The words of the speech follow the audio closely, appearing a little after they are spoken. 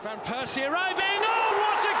Van Persie arriving. Oh,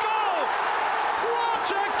 what a goal! What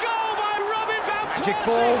a goal by Robin Van Persie! Magic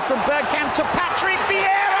ball from Bergkamp to Patrick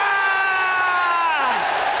Vieira!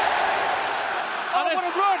 Oh, what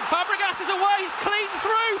a run! Fabregas is away, he's clean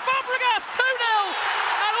through. Fabregas 2-0,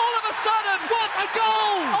 and all of a sudden, What a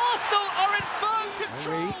goal! Arsenal are in firm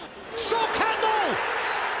control. Sorcandle!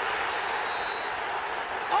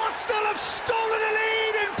 Arsenal have stolen a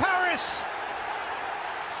lead in Paris!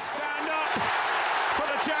 Stand up for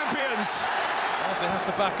the champions! Arsenal has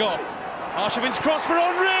to back off. Arshavin's cross for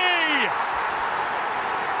Henry!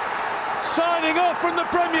 Signing off from the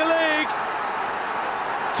Premier League.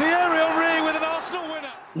 Thierry Henry with an Arsenal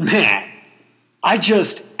winner. Man, I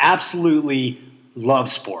just absolutely love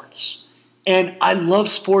sports. And I love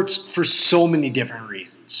sports for so many different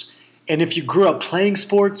reasons. And if you grew up playing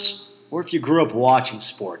sports, or if you grew up watching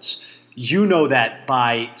sports, you know that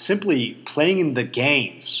by simply playing in the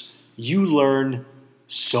games, you learn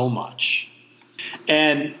so much.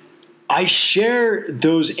 And I share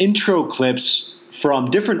those intro clips from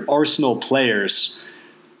different Arsenal players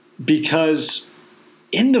because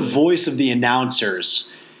in the voice of the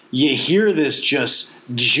announcers, you hear this just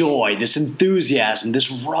joy, this enthusiasm,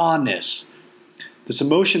 this rawness, this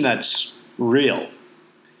emotion that's real.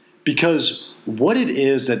 Because what it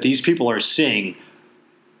is that these people are seeing,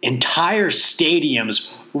 entire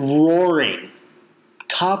stadiums roaring,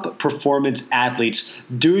 top performance athletes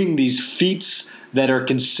doing these feats that are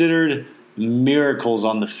considered miracles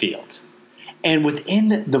on the field. And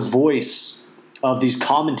within the voice of these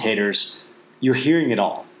commentators, you're hearing it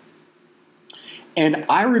all. And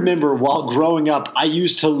I remember while growing up, I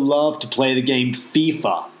used to love to play the game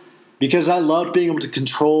FIFA because I loved being able to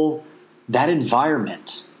control that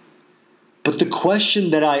environment. But the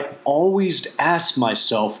question that I always asked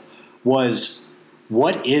myself was,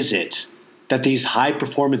 what is it that these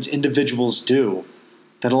high-performance individuals do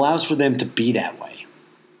that allows for them to be that way?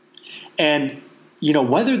 And,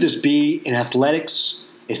 whether this be in athletics,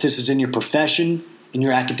 if this is in your profession, in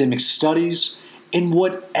your academic studies, in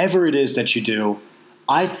whatever it is that you do,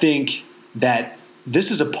 I think that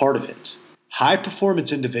this is a part of it.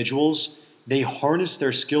 High-performance individuals, they harness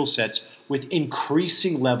their skill sets with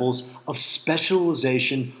increasing levels of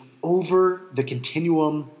specialization over the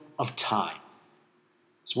continuum of time.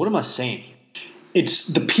 So what am I saying? It's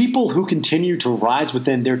the people who continue to rise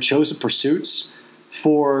within their chosen pursuits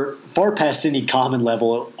for far past any common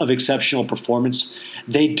level of exceptional performance.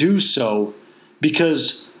 They do so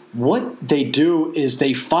because what they do is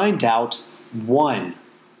they find out, one,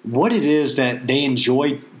 what it is that they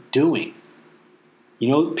enjoy doing.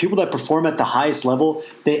 People that perform at the highest level,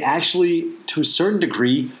 they actually, to a certain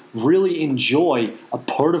degree, really enjoy a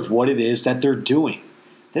part of what it is that they're doing.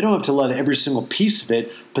 They don't have to love every single piece of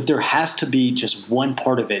it, but there has to be just one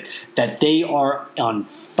part of it that they are on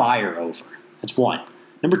fire over. That's one.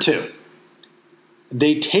 Number two,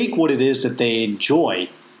 they take what it is that they enjoy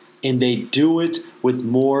and they do it with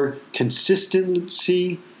more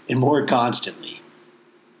consistency and more constantly.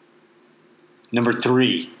 Number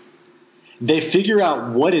three, they figure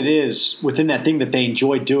out what it is within that thing that they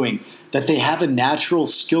enjoy doing that they have a natural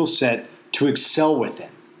skill set to excel within.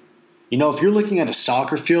 If you're looking at a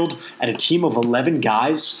soccer field, at a team of 11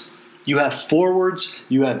 guys, you have forwards,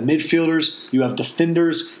 you have midfielders, you have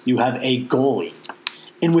defenders, you have a goalie.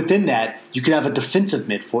 And within that, you could have a defensive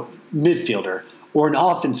midfielder or an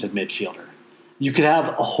offensive midfielder. You could have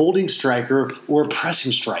a holding striker or a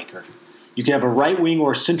pressing striker. You could have a right wing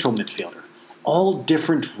or a central midfielder. All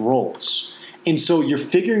different roles. And so you're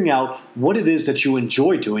figuring out what it is that you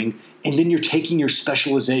enjoy doing, and then you're taking your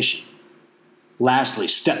specialization. Lastly,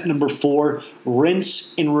 step number 4,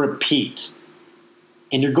 rinse and repeat.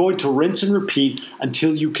 And you're going to rinse and repeat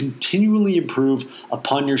until you continually improve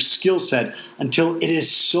upon your skill set until it is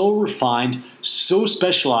so refined, so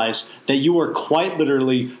specialized that you are quite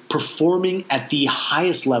literally performing at the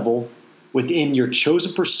highest level within your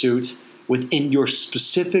chosen pursuit, within your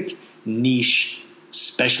specific niche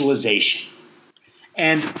specialization.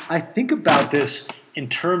 And I think about this in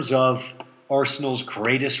terms of Arsenal's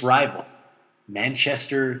greatest rival,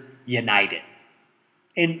 Manchester United.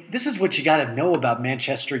 And this is what you got to know about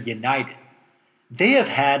Manchester United. They have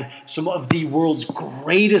had some of the world's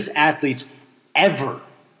greatest athletes ever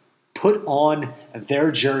put on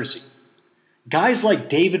their jersey. Guys like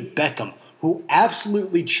David Beckham, who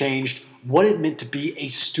absolutely changed what it meant to be a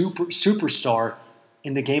superstar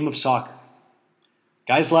in the game of soccer.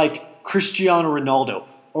 Guys like Cristiano Ronaldo,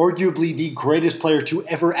 arguably the greatest player to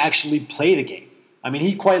ever actually play the game. I mean,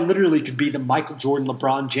 he quite literally could be the Michael Jordan,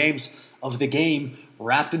 LeBron James of the game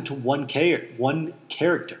wrapped into one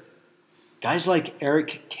character. Guys like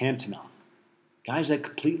Eric Cantona. Guys that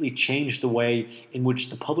completely changed the way in which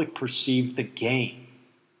the public perceived the game.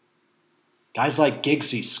 Guys like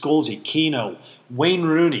Giggsy, Scholesy, Keno, Wayne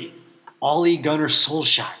Rooney, Ole Gunnar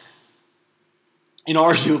Solskjaer. And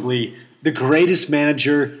arguably the greatest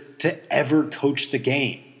manager to ever coach the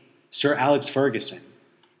game, Sir Alex Ferguson.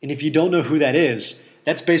 And if you don't know who that is,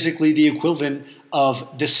 that's basically the equivalent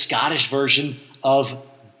of the Scottish version of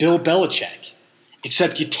Bill Belichick.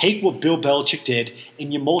 Except you take what Bill Belichick did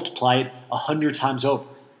and you multiply it 100 times over.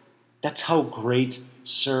 That's how great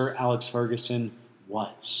Sir Alex Ferguson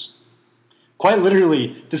was. Quite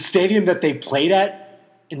literally, the stadium that they played at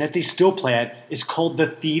and that they still play at is called the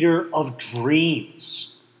Theatre of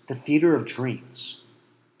Dreams. The Theatre of Dreams.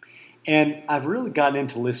 And I've really gotten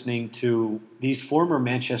into listening to these former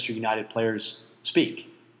Manchester United players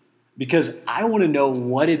speak, because I want to know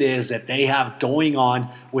what it is that they have going on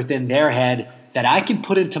within their head that I can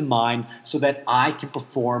put into mine so that I can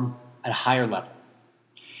perform at a higher level.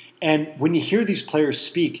 And when you hear these players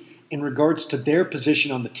speak in regards to their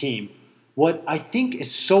position on the team, what I think is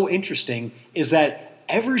so interesting is that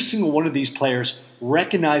every single one of these players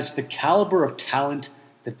recognized the caliber of talent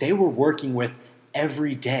that they were working with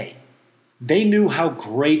every day. They knew how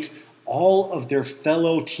great all of their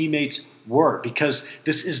fellow teammates were, because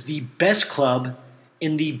this is the best club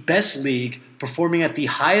in the best league performing at the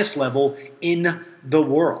highest level in the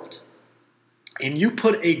world. And you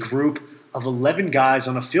put a group of 11 guys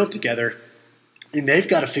on a field together, and they've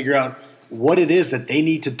got to figure out what it is that they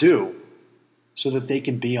need to do so that they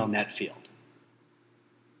can be on that field.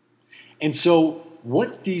 And so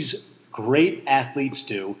what these great athletes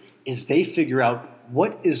do is they figure out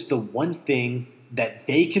what is the one thing that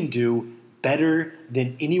they can do better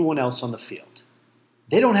than anyone else on the field.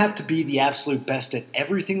 They don't have to be the absolute best at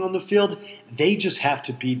everything on the field. They just have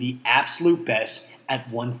to be the absolute best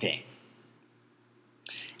at one thing.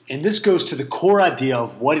 And this goes to the core idea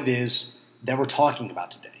of what it is that we're talking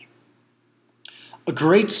about today. A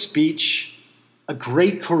great speech, a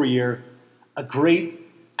great career, a great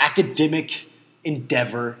academic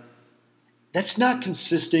endeavor, that's not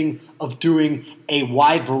consisting of doing a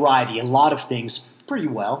wide variety, a lot of things pretty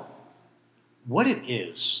well. What it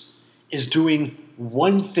is doing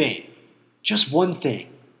one thing, just one thing,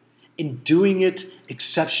 and doing it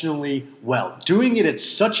exceptionally well. Doing it at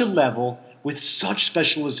such a level with such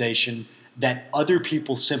specialization that other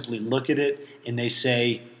people simply look at it and they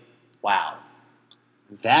say, wow,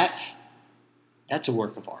 that's a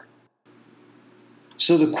work of art.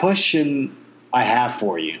 So the question I have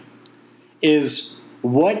for you is,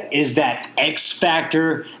 what is that X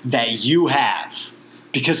factor that you have?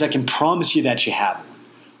 Because I can promise you that you have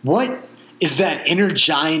one. What is that inner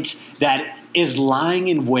giant that is lying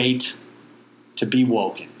in wait to be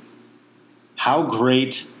woken? How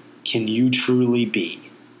great can you truly be?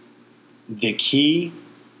 The key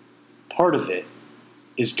part of it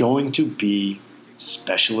is going to be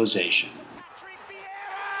specialization.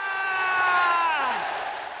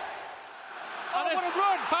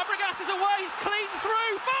 Fabregas is away, he's clean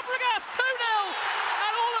through. Fabregas 2-0,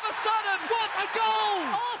 and all of a sudden, what a goal!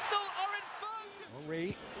 Arsenal are in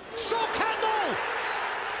focus. So Campbell!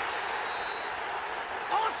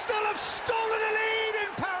 Arsenal have stolen a lead!